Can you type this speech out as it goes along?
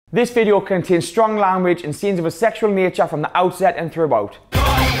This video contains strong language and scenes of a sexual nature from the outset and throughout.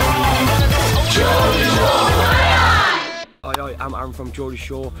 Hi, I'm Aaron from Geordie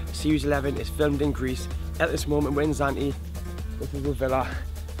Shore. Series 11 is filmed in Greece. At this moment we're in Zante. This is the villa.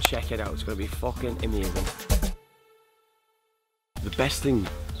 Check it out, it's going to be fucking amazing. The best thing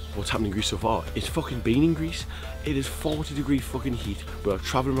what's happened in Greece so far is fucking being in Greece. It is 40-degree fucking heat. We're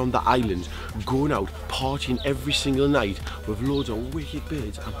travelling around the islands, going out, partying every single night with loads of wicked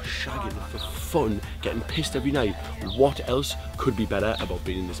birds and shagging for fun, getting pissed every night. What else could be better about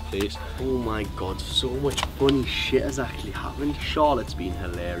being in this place? Oh my god, so much funny shit has actually happened. Charlotte's been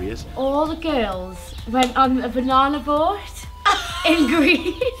hilarious. All the girls went on a banana boat in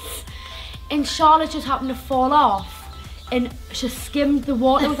Greece and Charlotte just happened to fall off. And she skimmed the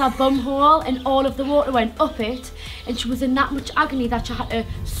water with her bum hole and all of the water went up it, and she was in that much agony that she had to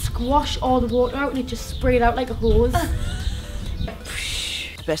squash all the water out and it just sprayed out like a hose. The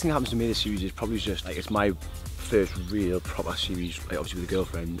best thing that happens to me this series is probably just like it's my first real proper series, like obviously with a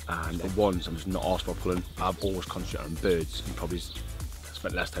girlfriend, and at once I'm just not asked for pulling. I've always concentrated on birds and probably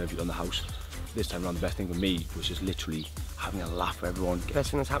spent less time on the house. This time around the best thing for me was just literally having a laugh with everyone. The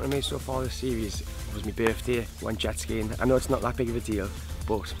best thing that's happened to me so far this series was my birthday. Went jet skiing. I know it's not that big of a deal,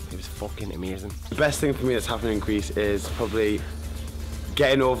 but it was fucking amazing. The best thing for me that's happening in Greece is probably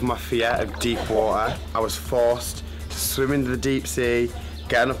getting over my fear of deep water. I was forced to swim into the deep sea,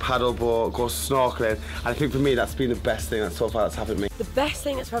 get on a paddle boat, go snorkeling, and I think for me that's been the best thing so far that's happened to me. The best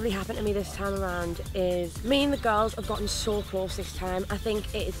thing that's probably happened to me this time around is me and the girls have gotten so close this time. I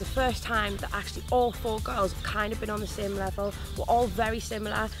think it is the first time that actually all four girls have kind of been on the same level. We're all very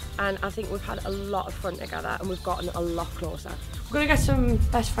similar and I think we've had a lot of fun together and we've gotten a lot closer. We're gonna get some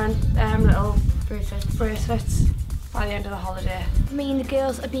best friend little bracelets by the end of the holiday. Me and the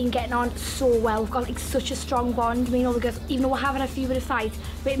girls have been getting on so well. We've got like such a strong bond. Me and all the girls, even though we're having a few bit of fights,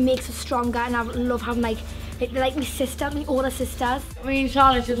 but it makes us stronger, and I love having like my sister, my older sisters. Me and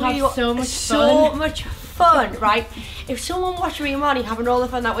Charlotte just have so much fun. So much fun, right? If someone watched me and Marnie having all the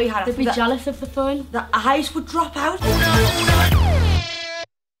fun that we had, they'd be jealous of the fun. The eyes would drop out.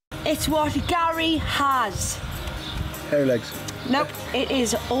 It's what Gary has. Hair legs. Nope, it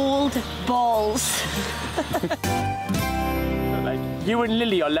is old balls. You and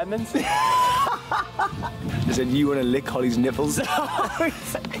Lily are lemons. I said you want to lick Holly's nipples.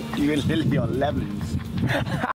 You and Lily are lemons.